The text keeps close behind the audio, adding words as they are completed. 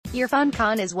Irrfan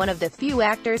Khan is one of the few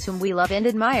actors whom we love and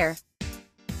admire.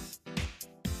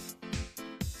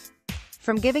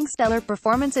 From giving stellar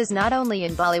performances not only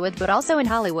in Bollywood but also in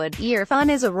Hollywood, Irrfan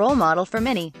is a role model for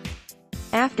many.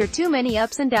 After too many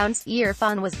ups and downs,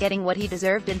 Irrfan was getting what he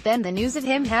deserved, and then the news of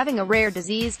him having a rare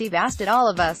disease devastated all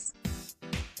of us.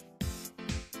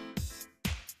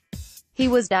 He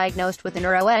was diagnosed with a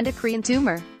neuroendocrine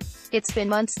tumor. It's been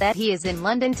months that he is in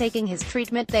London taking his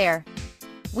treatment there.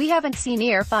 We haven't seen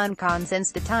Irrfan Khan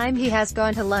since the time he has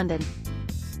gone to London.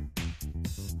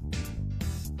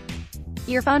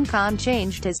 Irrfan Khan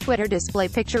changed his Twitter display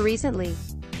picture recently.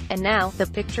 And now, the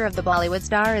picture of the Bollywood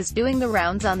star is doing the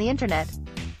rounds on the internet.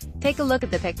 Take a look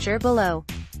at the picture below.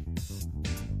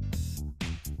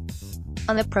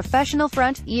 On the professional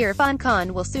front, Irrfan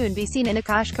Khan will soon be seen in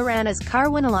Akash Khurana's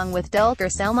Karwan along with Dulquer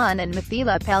Salmaan and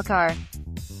Mithila Palkar.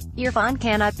 Irrfan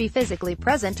cannot be physically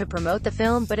present to promote the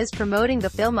film but is promoting the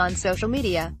film on social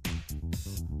media.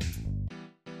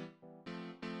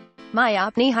 Mai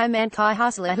apni hai man ka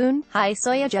hasla hoon, hai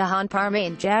soya jahan par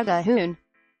main jaga hoon.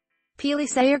 Pili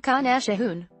sayar khan asha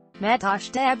hoon.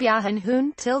 Matash tabyahan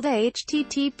hoon,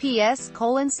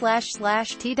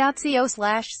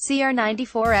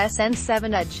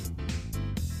 _https://t.co/cr94sn7 udj.